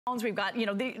We've got, you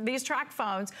know, these track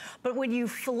phones, but when you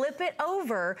flip it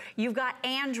over, you've got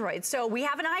Android. So we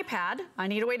have an iPad. I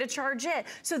need a way to charge it.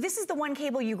 So this is the one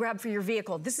cable you grab for your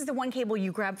vehicle. This is the one cable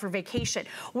you grab for vacation.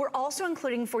 We're also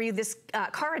including for you this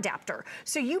car adapter.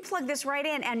 So you plug this right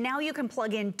in, and now you can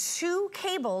plug in 2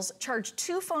 cables, charge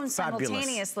 2 phones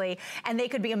simultaneously, and they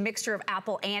could be a mixture of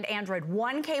Apple and Android.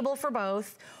 One cable for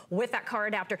both with that car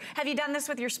adapter. Have you done this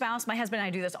with your spouse? My husband and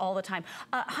I do this all the time.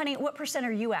 Honey, what %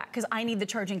 are you at? Because I need the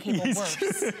charging cable worse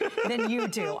than you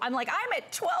do. I'm like, I'm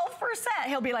at 12%.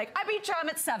 He'll be like, I beat you, I'm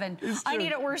at 7. I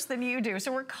need it worse than you do.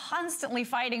 So we're constantly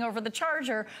fighting over the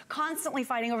charger, constantly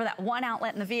fighting over that one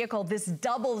outlet in the vehicle. This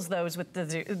doubles those with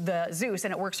the Zeus,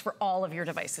 and it works for all of your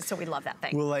devices. So we love that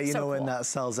thing. We'll let you know when that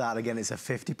sells out. Again, it's a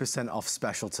 50% off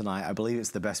special tonight. I believe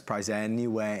it's the best price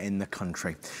anywhere in the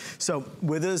country. So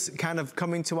with us kind of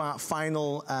coming to our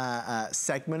final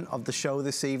segment of the show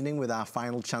this evening with our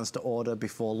final chance to order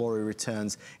before Laurie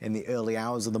returns in the early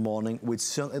hours of the morning. We'd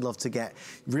certainly love to get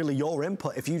really your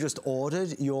input. If you just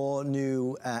ordered your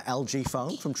new LG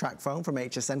phone from Tracfone from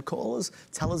HSN, call us.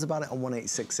 Tell us about it on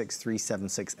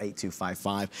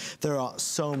 1-866-376-8255. There are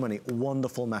so many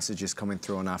wonderful messages coming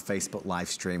through on our Facebook live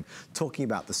stream, talking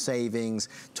about the savings,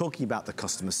 talking about the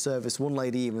customer service. One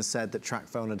lady even said that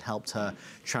Tracfone had helped her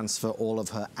transfer all of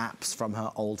her apps from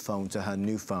her old phone to her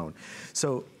new phone.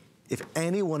 So if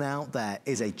anyone out there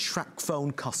is a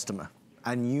Tracfone customer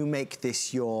and you make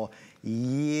this your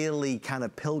yearly kind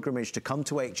of pilgrimage to come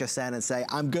to HSN and say,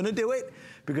 I'm gonna do it,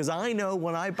 because I know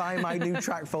when I buy my new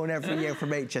Tracfone every year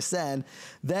from HSN,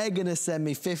 they're gonna send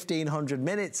me 1,500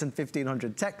 minutes and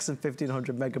 1,500 texts and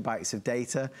 1,500 megabytes of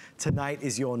data. Tonight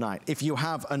is your night. If you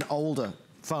have an older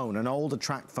phone, an older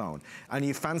Tracfone, and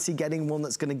you fancy getting one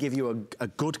that's gonna give you a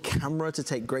good camera to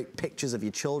take great pictures of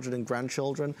your children and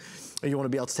grandchildren, or you wanna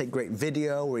be able to take great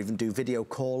video or even do video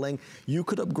calling, you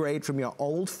could upgrade from your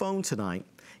old phone tonight,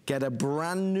 get a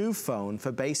brand new phone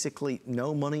for basically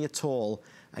no money at all,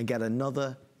 and get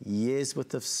another year's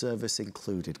worth of service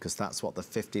included, because that's what the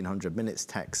 1,500 minutes,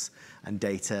 texts, and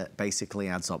data basically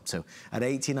adds up to. At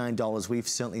 $89, we've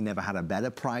certainly never had a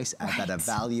better price, a better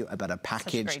value, a better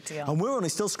package. Such a great deal. And we're only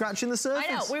still scratching the surface.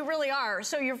 I know, we really are.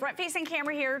 So your front-facing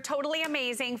camera here, totally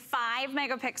amazing, 5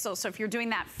 megapixels. So if you're doing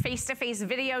that face-to-face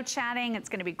video chatting, it's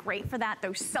gonna be great for that.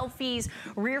 Those selfies.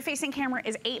 Rear-facing camera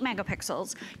is 8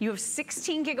 megapixels. You have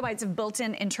 16 gigabytes of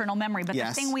built-in internal memory. But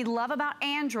the thing we love about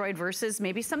Android versus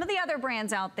maybe some of the other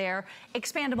brands out there,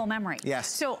 expandable memory. Yes.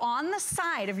 So on the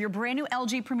side of your brand new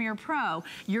LG Premier Pro,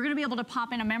 you're gonna be able to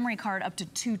pop in a memory card up to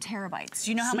 2 terabytes.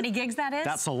 Do you know how many gigs that is?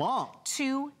 That's a lot.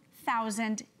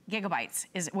 2,000 gigabytes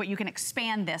is what you can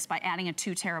expand this by adding a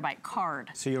 2 terabyte card.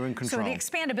 So you're in control. So the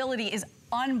expandability is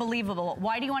unbelievable.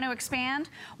 Why do you want to expand?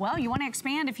 Well, you want to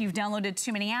expand if you've downloaded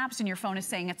too many apps and your phone is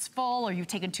saying it's full, or you've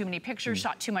taken too many pictures,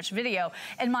 shot too much video.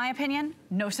 In my opinion,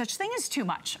 no such thing as too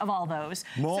much of all those.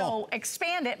 More. So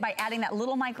expand it by adding that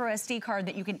little micro SD card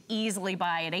that you can easily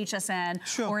buy at HSN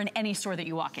or in any store that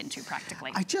you walk into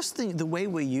practically. I just think the way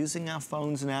we're using our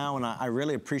phones now, and I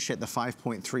really appreciate the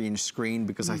 5.3-inch screen,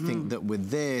 because I think that with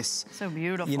this, so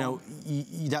beautiful. You know,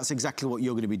 that's exactly what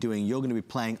you're going to be doing. You're going to be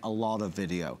playing a lot of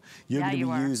video. You're going to be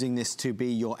using this to be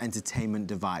your entertainment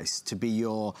device, to be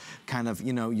your kind of,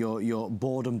 you know, your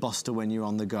boredom buster when you're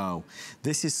on the go.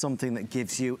 This is something that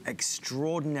gives you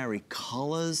extraordinary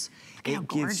colors. It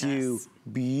gives you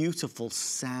beautiful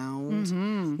sound.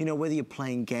 You know, whether you're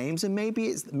playing games, and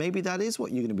maybe that is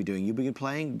what you're going to be doing. You'll be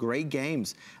playing great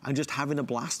games and just having a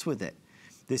blast with it.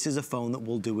 This is a phone that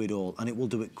will do it all, and it will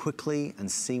do it quickly and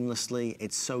seamlessly.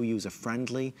 It's so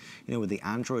user-friendly. You know, with the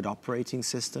Android operating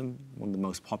system, one of the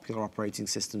most popular operating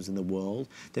systems in the world,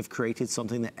 they've created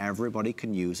something that everybody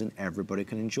can use and everybody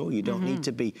can enjoy. You don't need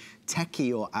to be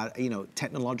techie or, you know,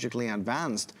 technologically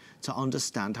advanced to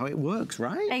understand how it works,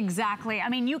 right? Exactly. I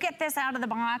mean, you get this out of the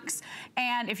box,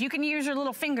 and if you can use your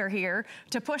little finger here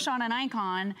to push on an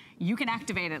icon, you can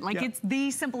activate it. Like, it's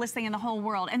the simplest thing in the whole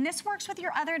world. And this works with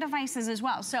your other devices as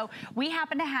well. So we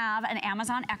happen to have an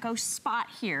Amazon Echo Spot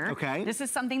here. Okay. This is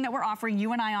something that we're offering.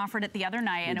 You and I offered it the other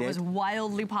night, and it was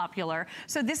wildly popular.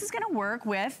 So this is gonna work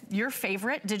with your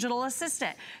favorite digital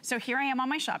assistant. So here I am on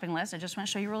my shopping list. I just wanna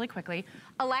show you really quickly.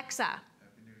 Alexa,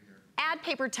 add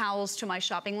paper towels to my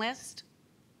shopping list.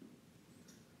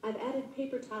 I've added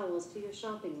paper towels to your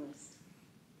shopping list.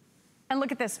 And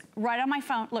look at this, right on my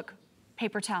phone, look,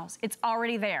 paper towels. It's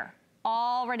already there,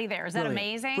 already there. Is that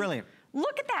amazing? Brilliant.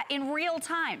 Look at that in real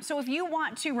time. So if you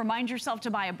want to remind yourself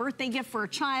to buy a birthday gift for a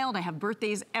child, I have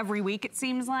birthdays every week it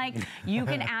seems like, you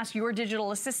can ask your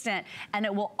digital assistant and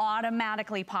it will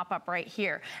automatically pop up right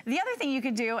here. The other thing you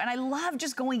can do, and I love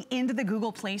just going into the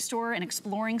Google Play Store and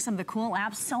exploring some of the cool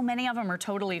apps, so many of them are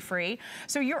totally free.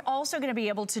 So you're also gonna be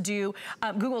able to do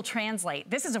Google Translate.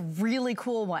 This is a really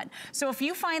cool one. So if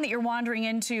you find that you're wandering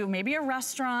into maybe a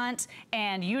restaurant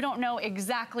and you don't know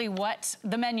exactly what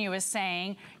the menu is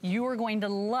saying, you're going to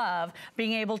love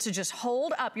being able to just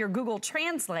hold up your Google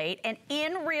Translate and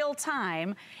in real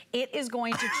time, it is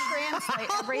going to translate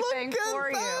everything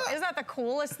for you. Isn't that the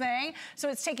coolest thing? So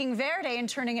it's taking verde and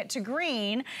turning it to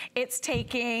green. It's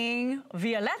taking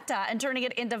violeta and turning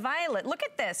it into violet. Look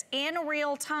at this, in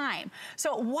real time.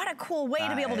 So what a cool way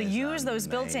to be able to use those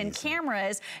built-in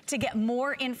cameras to get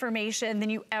more information than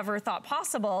you ever thought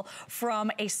possible from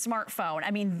a smartphone.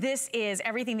 I mean, this is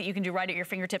everything that you can do right at your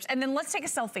fingertips. And then let's take a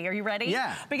selfie. Are you ready?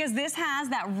 Yeah. Because this has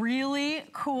that really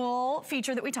cool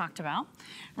feature that we talked about.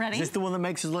 Ready? Is this the one that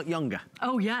makes us look younger?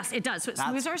 Oh yes, it does. So it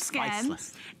smooths our skin.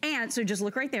 Priceless. And so just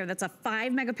look right there. That's a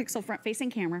 5 megapixel front facing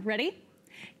camera. Ready?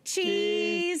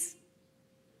 Cheese.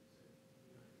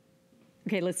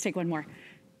 Okay, let's take one more.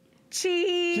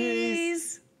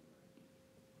 Cheese.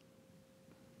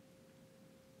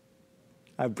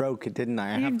 I broke it, didn't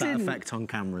I? I have that effect on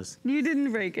cameras. You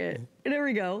didn't break it. There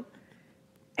we go.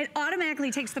 It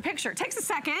automatically takes the picture. It takes a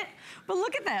second, but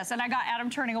look at this. And I got Adam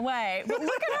turning away. But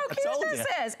look at how cute this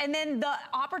is. And then the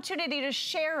opportunity to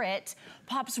share it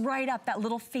pops right up. That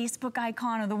little Facebook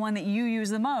icon, or the one that you use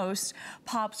the most,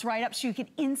 pops right up so you can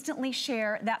instantly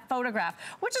share that photograph,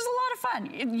 which is a lot of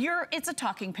fun. It's a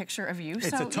talking picture of you.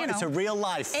 It's a real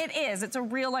life. It is. It's a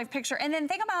real life picture. And then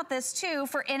think about this too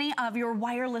for any of your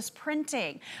wireless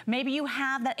printing. Maybe you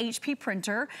have that HP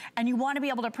printer and you want to be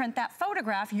able to print that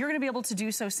photograph. You're going to be able to do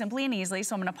so simply and easily.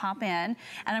 So I'm going to pop in and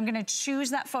I'm going to choose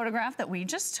that photograph that we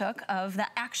just took of the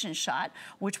action shot,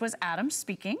 which was Adam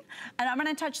speaking. And I'm going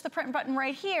to touch the print button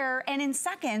right here. And in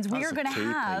seconds, we are going to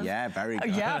have... Yeah, very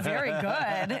good. Yeah, very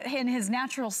good. In his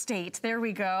natural state. There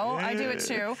we go. I do it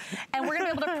too. And we're going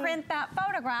to be able to print that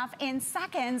photograph in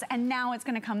seconds. And now it's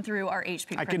going to come through our HP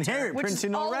printer. I can hear it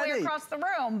printing already. All the way across the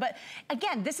room. But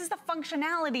again, this is the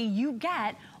functionality you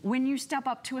get when you step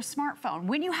up to a smartphone.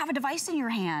 When you have a device in your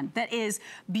hand that is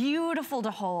beautiful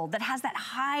to hold, that has that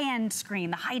high-end screen,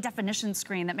 the high-definition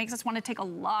screen that makes us want to take a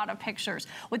lot of pictures,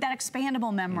 with that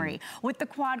expandable memory, with the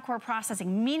quad-core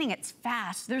processing, meaning it's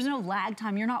fast. There's no lag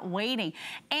time. You're not waiting.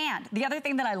 And the other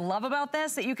thing that I love about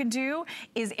this that you can do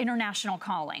is international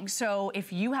calling. So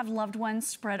if you have loved ones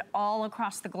spread all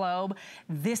across the globe,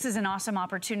 this is an awesome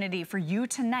opportunity for you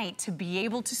tonight to be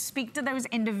able to speak to those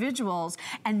individuals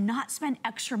and not spend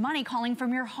extra money calling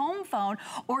from your home phone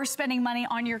or spending money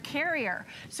on your carrier.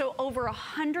 So over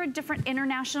 100 different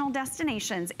international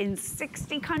destinations in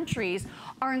 60 countries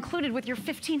are included with your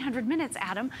 1,500 minutes,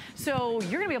 Adam. So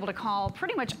you're gonna be able to call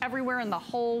pretty much everywhere in the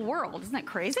whole world. Isn't that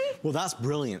crazy? Well, that's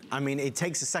brilliant. I mean, it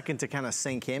takes a second to kind of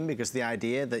sink in, because the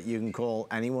idea that you can call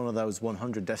any one of those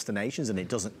 100 destinations and it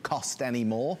doesn't cost any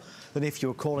more than if you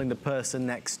were calling the person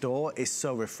next door is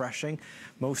so refreshing.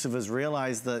 Most of us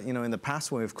realize that, you know, in the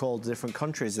past when we've called different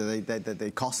countries,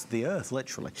 they cost the earth,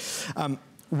 literally.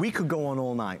 We could go on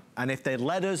all night, and if they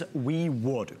let us, we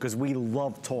would, because we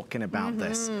love talking about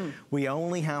this. We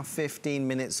only have 15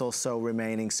 minutes or so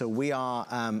remaining, so we are,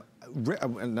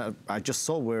 I just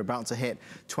saw we're about to hit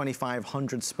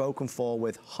 2,500 spoken for,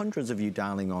 with hundreds of you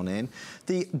dialing on in.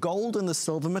 The gold and the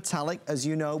silver metallic, as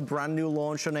you know, brand new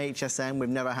launch on HSN. We've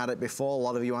never had it before. A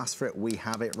lot of you asked for it. We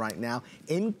have it right now,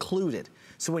 included.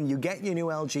 So when you get your new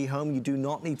LG home, you do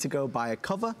not need to go buy a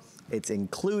cover. It's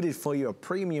included for you, a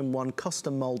premium one,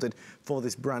 custom molded for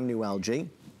this brand new LG.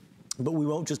 But we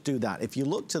won't just do that. If you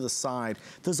look to the side,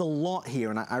 there's a lot here,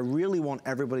 and I really want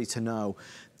everybody to know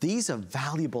these are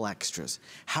valuable extras.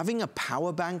 Having a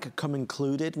power bank come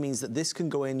included means that this can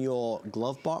go in your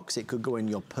glove box, it could go in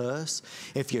your purse.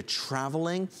 If you're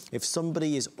traveling, if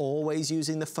somebody is always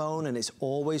using the phone and it's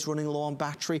always running low on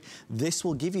battery, this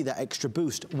will give you that extra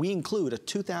boost. We include a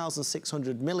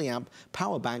 2,600 milliamp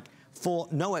power bank for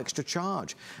no extra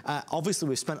charge. Obviously,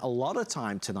 we've spent a lot of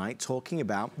time tonight talking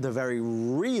about the very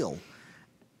real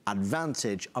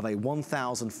advantage of a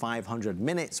 1,500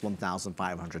 minutes,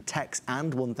 1,500 texts,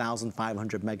 and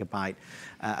 1,500 megabyte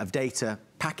of data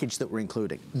package that we're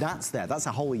including. That's there. That's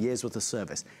a whole year's worth of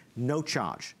service. No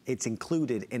charge. It's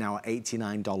included in our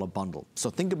 $89 bundle. So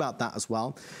think about that as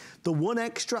well. The one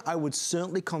extra I would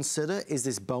certainly consider is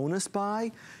this bonus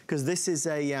buy, because this is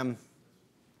a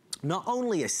not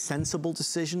only a sensible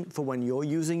decision for when you're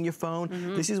using your phone,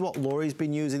 this is what Laurie's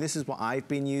been using, this is what I've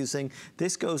been using.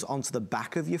 This goes onto the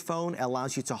back of your phone,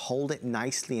 allows you to hold it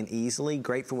nicely and easily,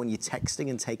 great for when you're texting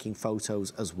and taking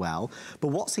photos as well. But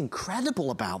what's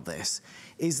incredible about this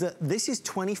is that this is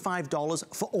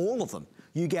 $25 for all of them.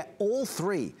 You get all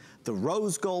three, the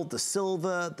rose gold, the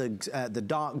silver, the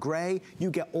dark gray, you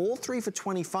get all three for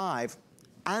 $25.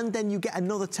 And then you get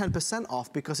another 10%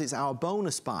 off because it's our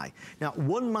bonus buy. Now,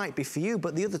 one might be for you,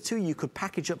 but the other two you could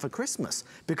package up for Christmas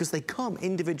because they come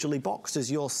individually boxed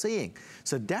as you're seeing.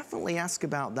 So definitely ask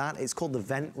about that. It's called the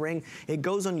vent ring. It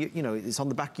goes on, you know, it's on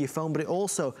the back of your phone, but it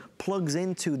also plugs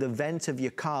into the vent of your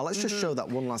car. Let's just show that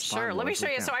one last time. Sure, let me show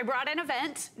you. So I brought in a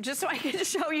vent just so I can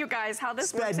show you guys how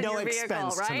this works in your vehicle,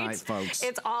 right? Tonight, folks.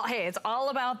 It's all, hey, it's all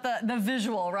about the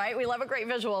visual, right? We love a great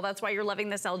visual. That's why you're loving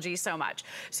this LG so much.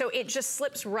 So it just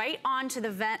slips right onto the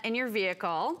vent in your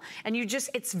vehicle, and you just,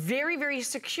 it's very, very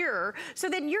secure. So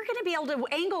then you're gonna be able to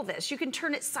angle this. You can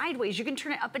turn it sideways, you can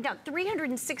turn it up and down,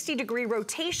 360-degree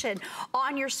rotation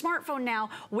on your smartphone now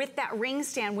with that ring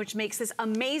stand, which makes this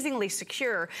amazingly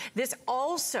secure. This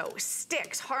also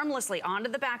sticks harmlessly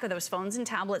onto the back of those phones and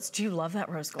tablets. Do you love that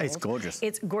rose gold? It's gorgeous.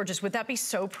 It's gorgeous. Would that be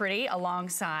so pretty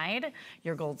alongside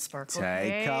your gold sparkle case?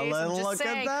 Take a little look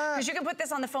at that. Because you can put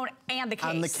this on the phone and the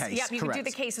case. And the case, yep, you correct. can do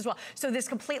the case as well. So this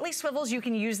completely swivels. You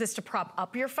can use this to prop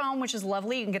up your phone, which is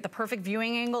lovely. You can get the perfect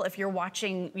viewing angle if you're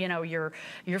watching, you know, your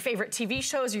favorite TV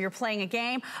shows or you're playing a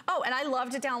game. Oh, and I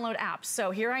love to download apps. So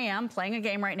here I am playing a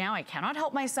game right now. I cannot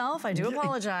help myself. I do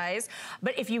apologize.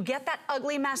 But if you get that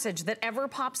ugly message that ever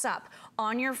pops up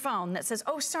on your phone that says,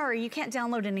 oh, sorry, you can't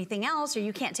download anything else, or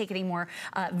you can't take any more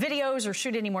videos or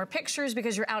shoot any more pictures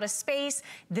because you're out of space,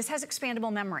 this has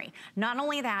expandable memory. Not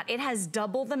only that, it has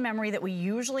double the memory that we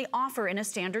usually offer in a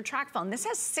standard Tracfone. This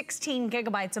has 16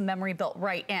 gigabytes of memory built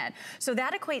right in. So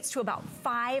that equates to about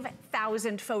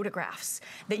 5,000 photographs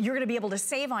that you're gonna be able to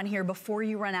save on here before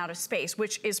you run out of space,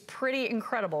 which is pretty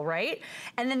incredible, right?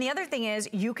 And then the other thing is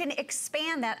you can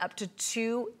expand that up to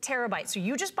 2 terabytes. So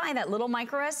you just buy that little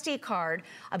micro SD card.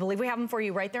 I believe we have them for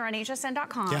you right there on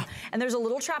hsn.com. Yeah. And there's a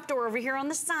little trap door over here on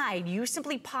the side. You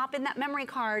simply pop in that memory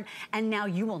card and now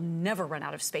you will never run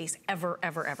out of space ever,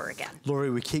 ever, ever again. Laurie,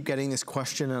 we keep getting this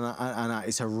question and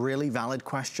it's a really valid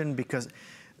question because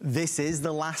this is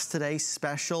the last Today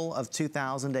special of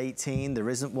 2018. There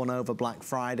isn't one over Black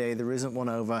Friday. There isn't one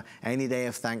over any day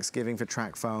of Thanksgiving for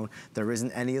Tracfone. There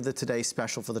isn't any other Today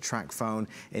special for the Tracfone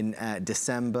in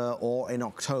December or in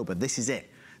October. This is it.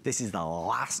 This is the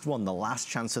last one, the last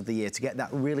chance of the year to get that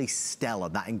really stellar,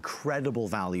 that incredible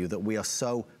value that we are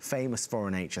so famous for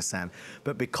in HSN.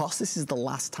 But because this is the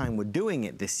last time we're doing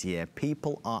it this year,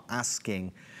 people are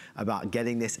asking about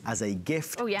getting this as a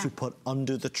gift to put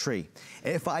under the tree.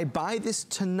 If I buy this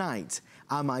tonight,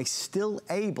 am I still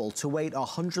able to wait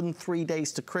 103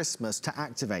 days to Christmas to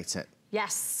activate it?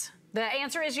 Yes. The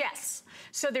answer is yes.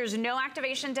 So there's no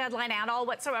activation deadline at all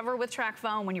whatsoever with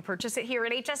Tracfone when you purchase it here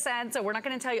at HSN. So we're not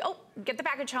gonna tell you, oh, get the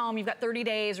package home, you've got 30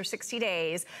 days or 60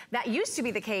 days. That used to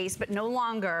be the case, but no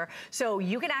longer. So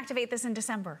you can activate this in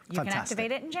December. You can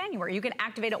activate it in January. You can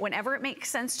activate it whenever it makes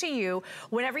sense to you.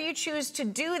 Whenever you choose to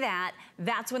do that,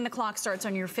 that's when the clock starts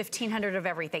on your 1,500 of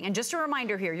everything. And just a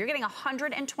reminder here, you're getting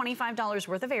 $125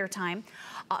 worth of airtime,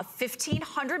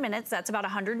 1,500 minutes, that's about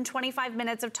 125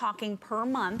 minutes of talking per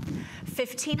month,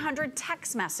 1,500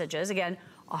 text messages, again,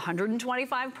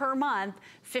 125 per month,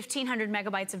 1,500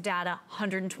 megabytes of data,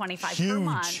 125 per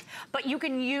month. But you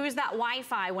can use that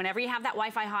Wi-Fi whenever you have that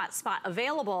Wi-Fi hotspot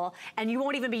available, and you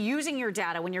won't even be using your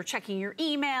data when you're checking your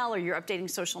email or you're updating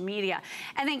social media.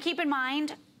 And then keep in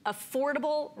mind,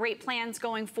 affordable rate plans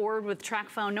going forward with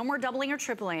Tracfone. No more doubling or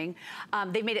tripling.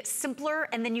 They've made it simpler,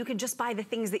 and then you can just buy the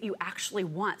things that you actually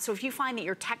want. So if you find that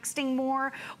you're texting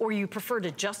more or you prefer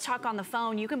to just talk on the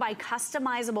phone, you can buy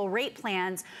customizable rate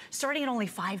plans starting at only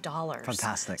 $5.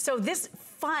 Fantastic. So this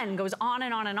fun goes on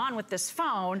and on and on with this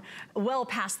phone well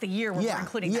past the year when we're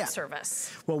including that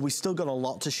service. Well, we still got a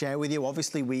lot to share with you.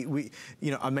 Obviously, we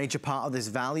you know, a major part of this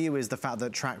value is the fact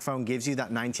that Tracfone gives you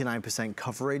that 99%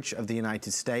 coverage of the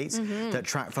United States. That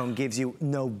Tracfone gives you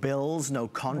no bills, no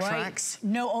contracts.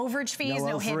 Right. No overage fees,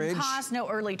 no hidden costs, no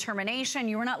early termination.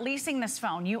 You are not leasing this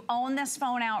phone. You own this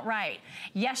phone outright.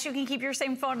 Yes, you can keep your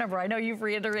same phone number. I know you've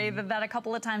reiterated that a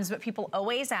couple of times, but people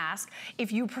always ask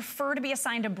if you prefer to be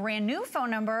assigned a brand new phone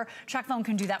number, Tracfone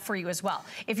can do that for you as well.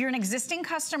 If you're an existing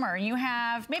customer and you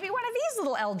have maybe one of these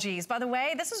little LGs, by the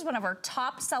way, this is one of our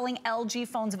top selling LG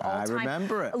phones of all time. I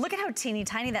remember it. Look at how teeny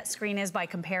tiny that screen is by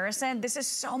comparison. This is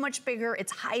so much bigger.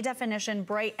 It's high definition,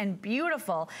 bright and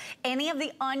beautiful. Any of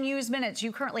the unused minutes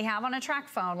you currently have on a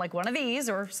Tracfone, like one of these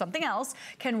or something else,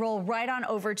 can roll right on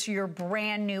over to your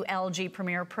brand new LG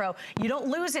Premier Pro. You don't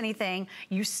lose anything.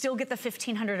 You still get the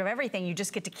 1,500 of everything. You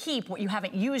just get to keep what you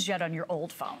haven't used yet on your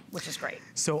old phone, which is great.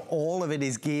 So all of it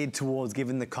is geared towards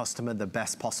giving the customer the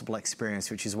best possible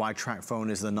experience, which is why Tracfone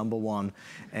is the #1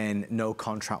 in no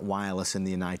contract wireless in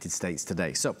the United States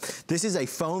today. So this is a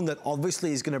phone that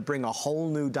obviously is going to bring a whole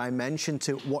new dimension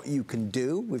to what you can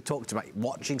do. We've talked about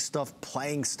watching stuff,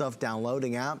 playing stuff,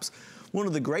 downloading apps. One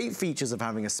of the great features of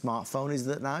having a smartphone is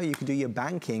that now you can do your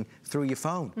banking through your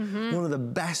phone. One of the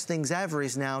best things ever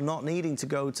is now not needing to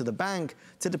go to the bank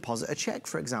to deposit a check,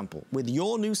 for example. With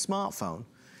your new smartphone,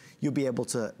 you'll be able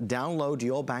to download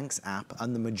your bank's app,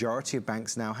 and the majority of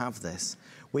banks now have this,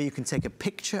 where you can take a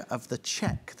picture of the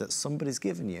check that somebody's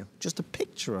given you, just a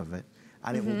picture of it,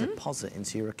 and it will deposit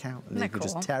into your account. And then you can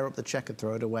just tear up the check and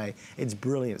throw it away. It's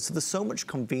brilliant. So there's so much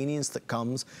convenience that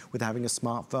comes with having a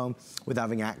smartphone, with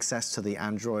having access to the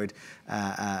Android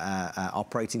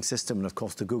operating system, and of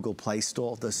course the Google Play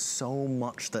Store. There's so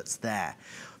much that's there.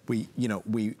 We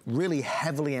really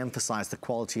heavily emphasize the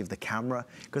quality of the camera,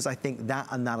 because I think that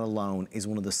and that alone is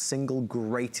one of the single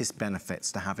greatest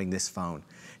benefits to having this phone.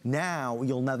 Now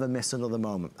you'll never miss another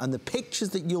moment, and the pictures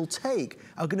that you'll take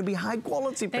are going to be high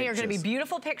quality pictures. They are going to be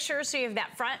beautiful pictures. So you have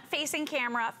that front facing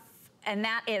camera, and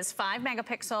that is 5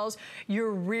 megapixels.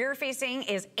 Your rear facing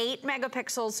is 8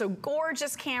 megapixels, so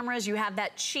gorgeous cameras. You have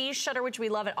that cheese shutter, which we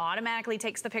love. It automatically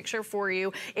takes the picture for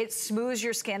you. It smooths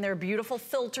your skin. There are beautiful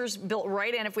filters built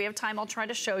right in. If we have time, I'll try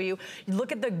to show you.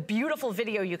 Look at the beautiful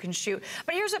video you can shoot.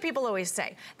 But here's what people always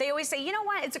say. They always say, you know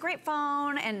what, it's a great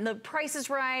phone and the price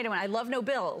is right, and I love no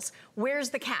bills.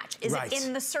 Where's the catch? Is it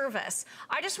in the service?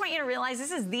 I just want you to realize this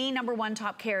is the #1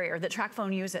 top carrier that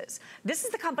Tracfone uses. This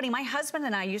is the company my husband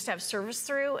and I used to have service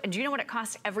through, and do you know what it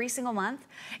costs every single month?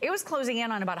 It was closing in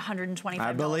on about $125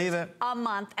 I believe it. a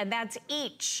month, and that's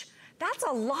each. That's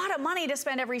a lot of money to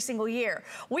spend every single year.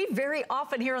 We very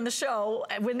often here on the show,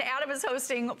 when Adam is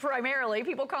hosting primarily,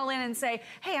 people call in and say,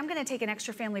 hey, I'm gonna take an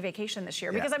extra family vacation this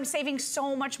year because I'm saving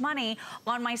so much money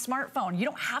on my smartphone. You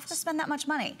don't have to spend that much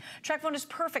money. Tracfone is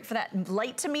perfect for that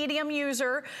light to medium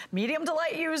user, medium to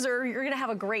light user. You're gonna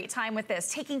have a great time with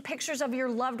this. Taking pictures of your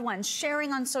loved ones,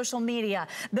 sharing on social media,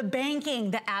 the banking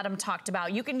that Adam talked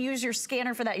about. You can use your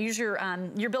scanner for that, use your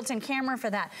built-in camera for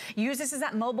that. Use this as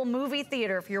that mobile movie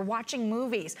theater if you're watching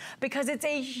movies, because it's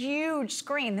a huge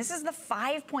screen. This is the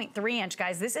 5.3 inch,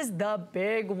 guys. This is the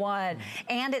big one.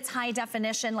 And it's high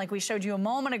definition, like we showed you a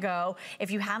moment ago.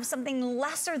 If you have something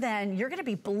lesser than, you're gonna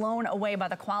be blown away by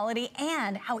the quality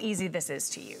and how easy this is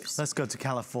to use. Let's go to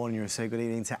California and say good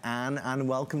evening to Anne. Anne,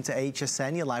 welcome to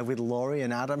HSN. You're live with Laurie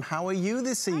and Adam. How are you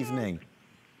this evening?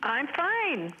 I'm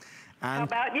fine. How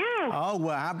about you? Oh,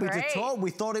 we're happy to talk.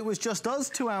 We thought it was just us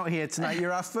two out here tonight.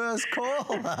 You're our first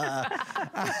call.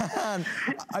 Anne,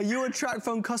 are you a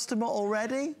Tracfone customer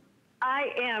already?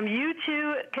 I am. You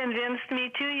two convinced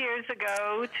me 2 years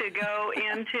ago to go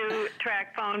into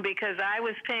Tracfone because I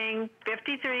was paying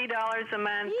 $53 a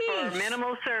month for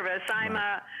minimal service. I'm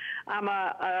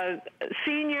a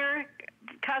senior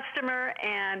customer,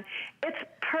 and it's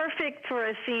perfect for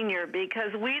a senior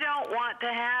because we don't want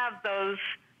to have those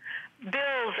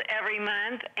bills every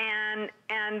month, and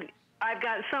I've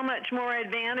got so much more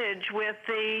advantage with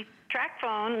the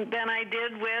Tracfone than I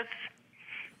did with,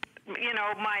 you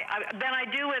know, than I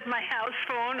do with my house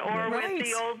phone or with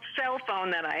the old cell phone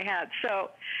that I had.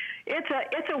 So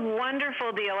it's a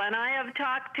wonderful deal, and I have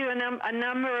talked to a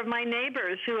number of my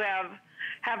neighbors who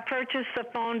have purchased the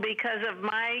phone because of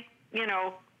my, you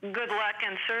know, good luck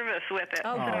and service with it.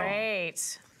 Oh,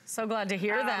 great. So glad to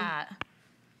hear that.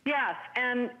 Yes,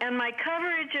 and my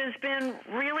coverage has been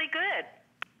really good.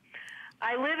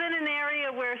 I live in an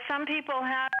area where some people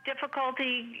have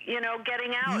difficulty, you know,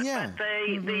 getting out,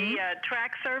 but the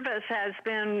track service has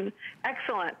been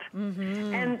excellent.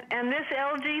 And this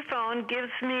LG phone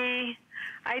gives me,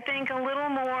 I think, a little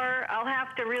more. I'll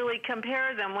have to really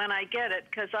compare them when I get it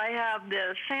because I have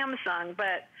the Samsung,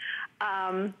 but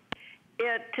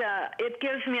it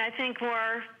gives me, I think,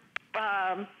 more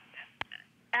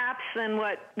apps than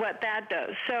what that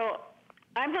does. So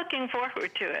I'm looking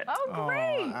forward to it. Oh,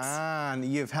 great. Oh, Anne,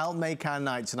 you've helped make our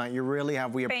night tonight. You really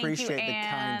have. We appreciate the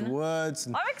kind words.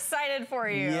 And I'm excited for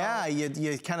you. yeah,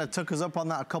 you kind of took us up on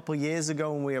that a couple of years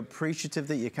ago, and we're appreciative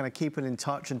that you're kind of keeping in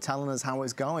touch and telling us how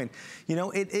it's going. You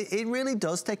know, it really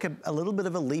does take a little bit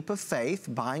of a leap of faith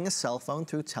buying a cell phone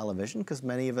through television, because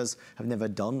many of us have never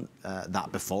done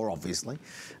that before, obviously.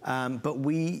 But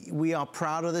we are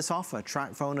proud of this offer.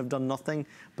 Tracfone have done nothing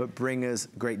but bring us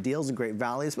great deals and great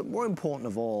values, but more important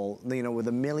of all, you know, with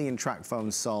 1 million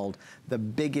Tracfones sold, the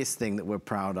biggest thing that we're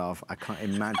proud of, I can't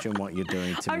imagine what you're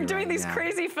doing to me I'm doing right these now.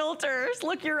 crazy filters.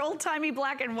 Look, you're old-timey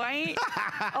black and white.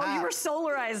 Oh, you were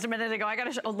solarized a minute ago. I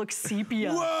gotta show, oh, look,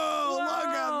 sepia. Whoa, look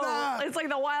at that. It's like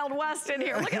the Wild West in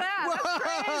here. Look at that, that's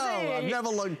crazy. I've never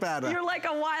looked better. You're like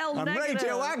a wild I'm negative.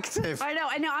 radioactive. I know,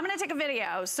 I'm gonna take a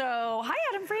video. So, hi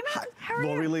Adam Freeman, how are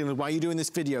Lori you? Leland, why are you doing this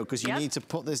video? Because you Yep. need to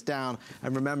put this down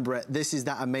and remember it. This is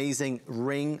that amazing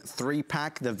Ring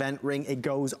 3-pack, the vent ring. It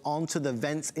goes onto the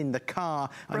vents in the car.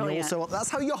 Brilliant. And also, that's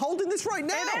how you're holding this right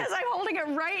now. It is, I'm holding it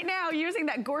right now using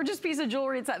that gorgeous piece of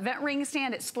jewelry. It's that vent ring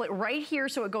stand. It's split right here,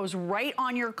 so it goes right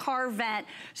on your car vent.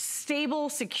 Stable,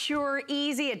 secure,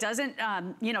 easy. It doesn't,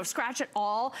 you know, scratch at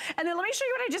all. And then let me show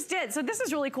you what I just did. So this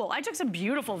is really cool. I took some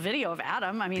beautiful video of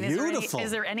Adam. I mean, is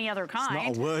there any other kind?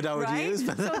 It's not a word I would use.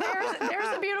 So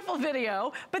there's the beautiful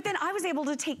video. But then I was able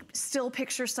to take still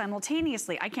pictures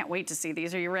simultaneously. I can't wait to see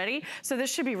these. Are you ready? So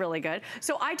this should be really good.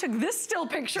 So I took this still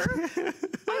picture.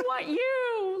 I want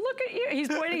you. Look at you. He's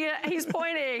pointing it. He's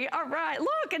pointing. All right.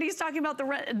 Look, and he's talking about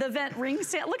the vent ring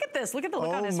stand. Look at this. Look at the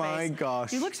look on his face. Oh my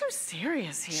gosh. You look so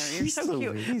serious here. You're so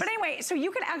cute. But anyway, so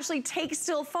you can actually take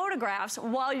still photographs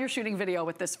while you're shooting video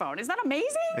with this phone. Isn't that amazing?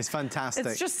 It's fantastic.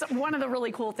 It's just one of the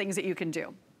really cool things that you can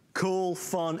do. Cool,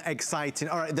 fun, exciting.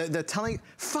 All right, they're telling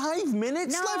 5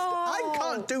 minutes left? I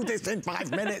can't do this in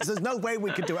 5 minutes. There's no way we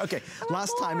could do it. Okay,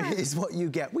 last time is what you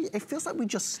get. It feels like we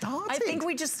just started. I think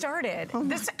we just started.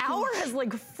 This hour has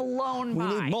like flown by.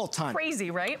 We need more time. Crazy,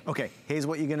 right? Okay, here's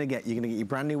what you're gonna get. You're gonna get your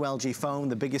brand new LG phone,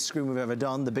 the biggest screen we've ever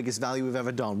done, the biggest value we've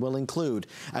ever done. We'll include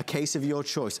a case of your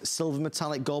choice, silver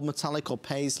metallic, gold metallic, or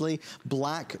paisley,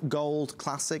 black, gold,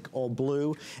 classic, or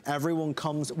blue. Everyone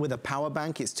comes with a power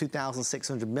bank. It's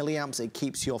 2,600 milliamps. It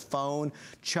keeps your phone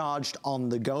charged on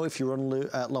the go. If you run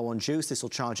low on juice, this will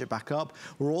charge it back up.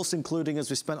 We're also including,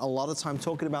 as we spent a lot of time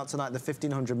talking about tonight, the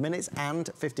 1,500 minutes and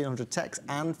 1,500 texts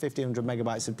and 1,500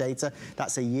 megabytes of data.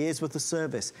 That's a year's worth of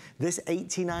service. This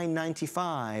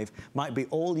 $89.95 might be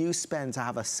all you spend to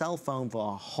have a cell phone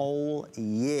for a whole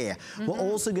year. We're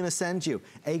also going to send you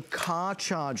a car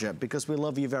charger because we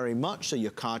love you very much, so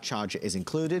your car charger is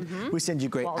included. We send you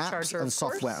great Wall apps charger, and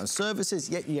software and services.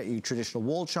 Yet you get your traditional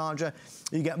wall charger.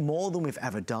 You get more than we've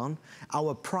ever done.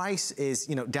 Our price is,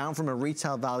 you know, down from a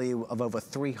retail value of over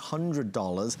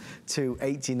 $300 to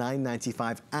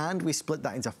 $89.95, and we split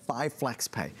that into 5 flex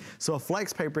pay. So a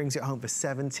flex pay brings it home for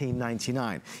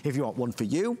 $17.99. If you want one for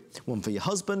you, one for your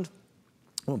husband,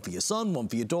 one for your son, one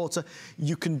for your daughter.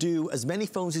 You can do as many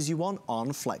phones as you want on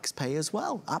FlexPay as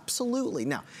well. Absolutely.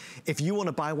 Now, if you want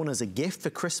to buy one as a gift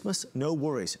for Christmas, no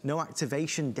worries. No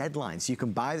activation deadlines. You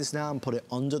can buy this now and put it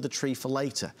under the tree for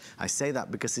later. I say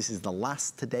that because this is the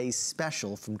last today's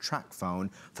special from Tracfone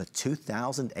for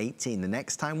 2018. The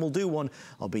next time we'll do one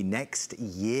will be next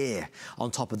year.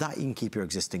 On top of that, you can keep your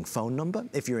existing phone number.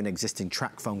 If you're an existing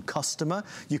Tracfone customer,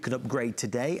 you can upgrade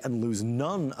today and lose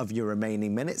none of your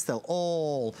remaining minutes. They'll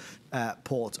all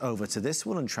port over to this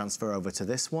one and transfer over to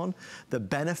this one. The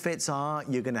benefits are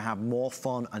you're going to have more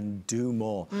fun and do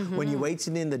more. When you're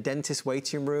waiting in the dentist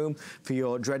waiting room for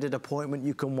your dreaded appointment,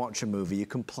 you can watch a movie, you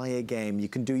can play a game, you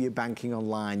can do your banking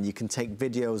online, you can take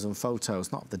videos and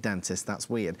photos, not of the dentist, that's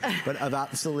weird, but of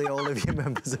absolutely all of your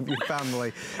members of your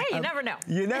family. Hey, you never know.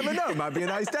 You never know, might be a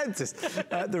nice dentist.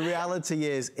 The reality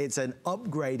is it's an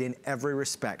upgrade in every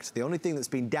respect. The only thing that's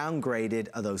been downgraded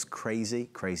are those crazy,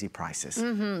 crazy prices.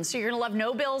 So you're gonna love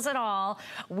no bills at all.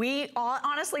 We all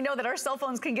honestly know that our cell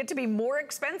phones can get to be more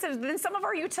expensive than some of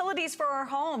our utilities for our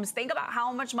homes. Think about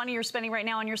how much money you're spending right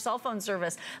now on your cell phone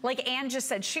service. Like Ann just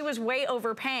said, she was way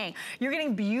overpaying. You're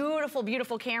getting beautiful,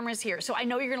 beautiful cameras here. So I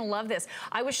know you're gonna love this.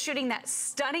 I was shooting that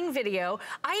stunning video.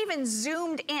 I even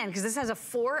zoomed in, because this has a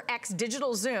 4X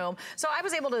digital zoom. So I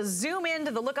was able to zoom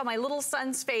into the look on my little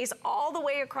son's face all the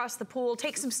way across the pool,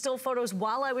 take some still photos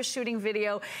while I was shooting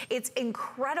video. It's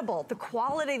incredible. The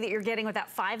quality that you're getting with that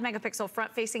 5 megapixel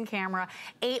front-facing camera,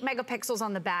 8 megapixels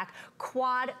on the back,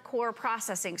 quad-core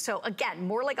processing. So again,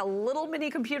 more like a little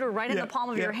mini computer right in the palm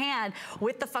of your hand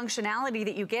with the functionality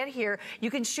that you get here.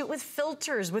 You can shoot with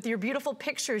filters with your beautiful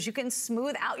pictures. You can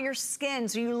smooth out your skin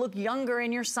so you look younger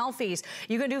in your selfies.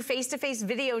 You can do face-to-face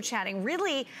video chatting.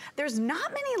 Really, there's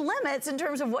not many limits in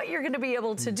terms of what you're gonna be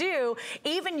able to do.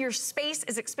 Even your space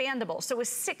is expandable. So with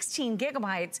 16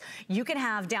 gigabytes, you can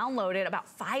have downloaded about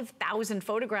 5,000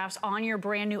 photographs on your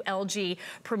brand new LG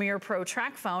Premier Pro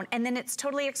Tracfone, and then it's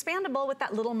totally expandable with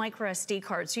that little micro SD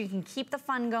card. So you can keep the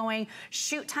fun going,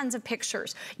 shoot tons of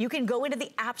pictures. You can go into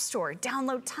the App Store,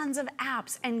 download tons of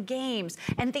apps and games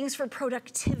and things for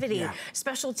productivity,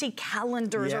 specialty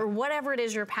calendars, or whatever it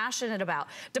is you're passionate about.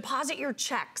 Deposit your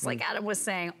checks, like Adam was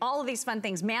saying, all of these fun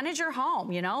things. Manage your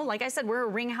home, you know? Like I said, we're a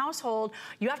Ring household.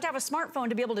 You have to have a smartphone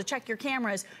to be able to check your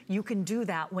cameras. You can do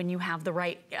that when you have the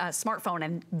right smartphone,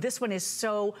 and this one is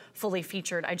so fully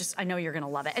featured. I know you're gonna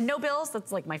love it. And no bills,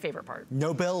 that's like my favorite part.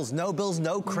 No bills,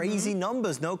 no crazy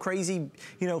numbers, no crazy,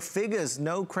 you know, figures,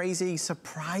 no crazy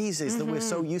surprises that we're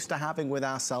so used to having with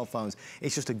our cell phones.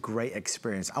 It's just a great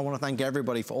experience. I want to thank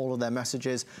everybody for all of their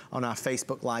messages on our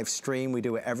Facebook live stream. We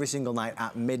do it every single night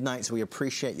at midnight, so we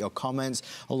appreciate your comments.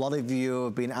 A lot of you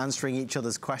have been answering each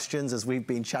other's questions as we've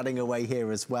been chatting away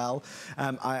here as well.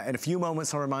 In a few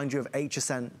moments, I'll remind you of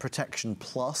HSN Protection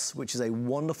Plus, which is a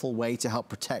wonderful way to help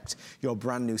protect your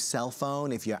brand new cell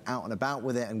phone. If you're out and about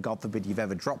with it, and God forbid you've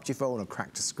ever dropped your phone or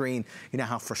cracked a screen, you know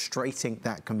how frustrating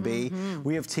that can be.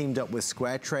 We have teamed up with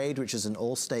SquareTrade, which is an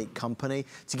all-state company,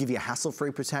 to give you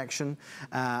hassle-free protection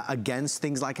against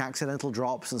things like accidental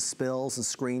drops and spills and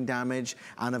screen damage,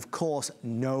 and of course,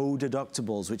 no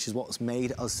deductibles, which is what's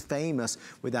made us famous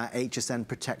with our HSN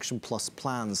Protection Plus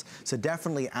plans. So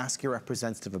definitely ask your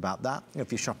representative about that.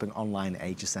 If you're shopping online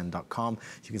at hsn.com,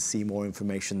 you can see more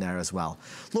information there as well.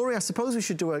 Laurie, I suppose we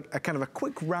should do a kind of a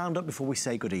quick roundup before we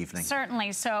say good evening.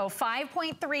 Certainly. So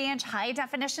 5.3-inch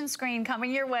high-definition screen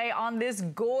coming your way on this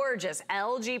gorgeous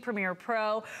LG Premier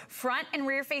Pro front and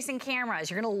rear-facing cameras.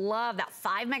 You're going to love that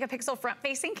 5-megapixel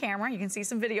front-facing camera. You can see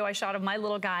some video I shot of my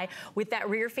little guy with that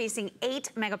rear-facing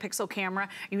 8-megapixel camera.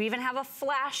 You even have a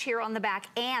flash here on the back,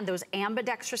 and those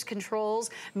ambidextrous controls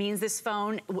means this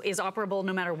phone is operable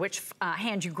no matter which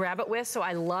hand you grab it with, so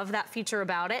I love that feature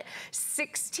about it.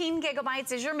 16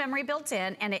 gigabytes is your memory built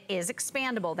in, and it is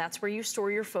expandable. That's where you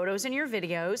store your photos and your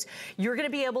videos. You're gonna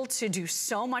be able to do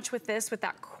so much with this, with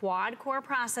that quad-core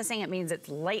processing. It means it's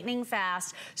lightning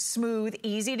fast, smooth,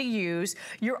 easy to use.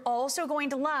 You're also going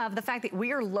to love the fact that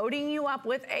we are loading you up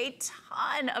with a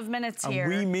ton of minutes here.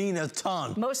 And we mean a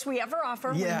ton. Most we ever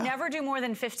offer. We never do more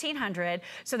than 1,500.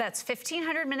 So that's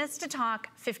 1,500 minutes to talk,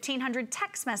 1,500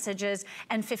 text messages,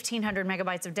 and 1,500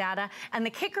 megabytes of data. And the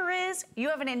kicker is you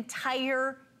have an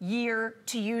entire year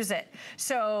to use it.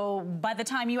 So by the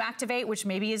time you activate, which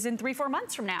maybe is in 3-4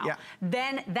 months from now,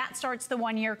 then that starts the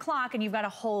 1-year clock and you've got a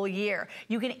whole year.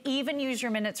 You can even use your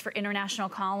minutes for international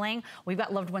calling. We've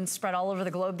got loved ones spread all over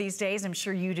the globe these days. I'm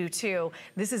sure you do too.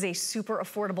 This is a super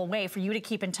affordable way for you to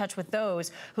keep in touch with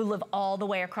those who live all the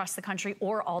way across the country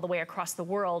or all the way across the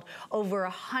world. Over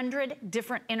 100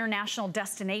 different international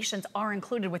destinations are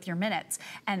included with your minutes.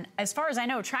 And as far as I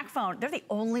know, Tracfone, they're the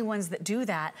only ones that do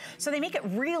that. So they make it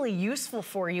really useful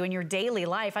for you in your daily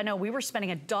life. I know we were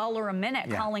spending $1 a minute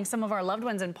calling some of our loved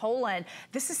ones in Poland.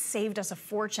 This has saved us a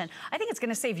fortune. I think it's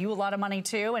gonna save you a lot of money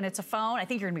too, and it's a phone I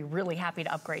think you're gonna be really happy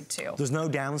to upgrade to. There's no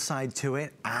downside to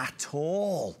it at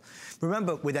all.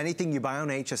 Remember, with anything you buy on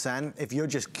HSN, if you're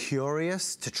just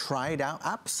curious to try it out,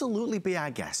 absolutely be our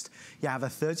guest. You have a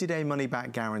 30-day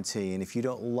money-back guarantee, and if you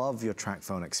don't love your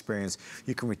Tracfone experience,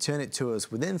 you can return it to us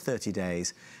within 30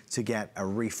 days to get a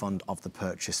refund of the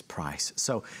purchase price.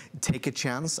 So take a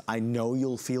chance. I know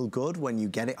you'll feel good when you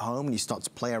get it home and you start to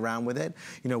play around with it.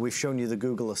 You know, we've shown you the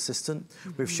Google Assistant.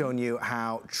 We've shown you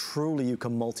how truly you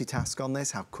can multitask on this,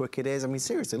 how quick it is. I mean,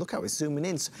 seriously, look how it's zooming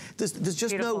in. There's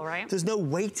just there's no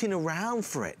waiting around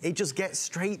for it. It just gets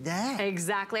straight there.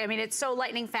 Exactly. I mean, it's so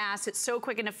lightning fast. It's so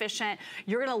quick and efficient.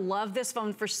 You're gonna love this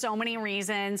phone for so many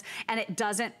reasons, and it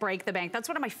doesn't break the bank. That's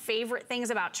one of my favorite things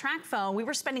about Tracfone. We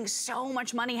were spending so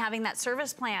much money having that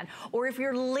service plan, or if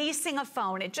you're leasing a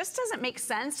phone, it just doesn't make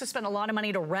sense to spend a lot of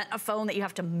money to rent a phone that you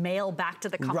have to mail back to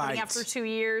the company after 2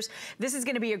 years. This is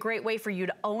gonna be a great way for you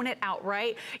to own it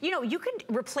outright. You know, you can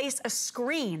replace a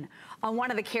screen on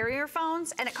one of the carrier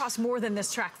phones, and it costs more than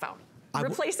this Tracfone.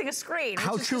 Replacing a screen.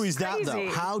 How true is that, though?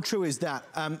 How true is that?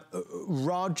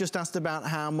 Rod just asked about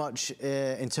how much,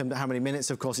 in terms of how many minutes.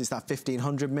 Of course, it's that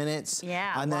 1,500 minutes.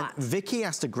 Yeah, and then Vicky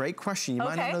asked a great question. You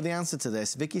might not know the answer to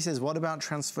this. Vicky says, what about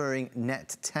transferring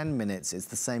net 10 minutes? It's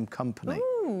the same company.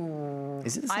 Ooh.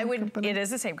 Is it the same company? It is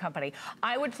the same company.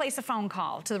 I would place a phone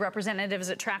call to the representatives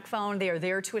at Tracfone. They are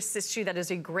there to assist you. That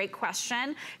is a great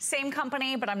question. Same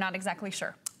company, but I'm not exactly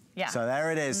sure. Yeah. So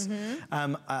there it is.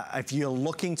 If you're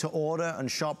looking to order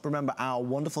and shop, remember our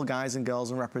wonderful guys and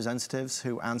girls and representatives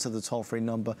who answer the toll-free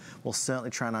number will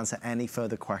certainly try and answer any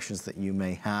further questions that you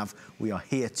may have. We are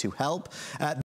here to help.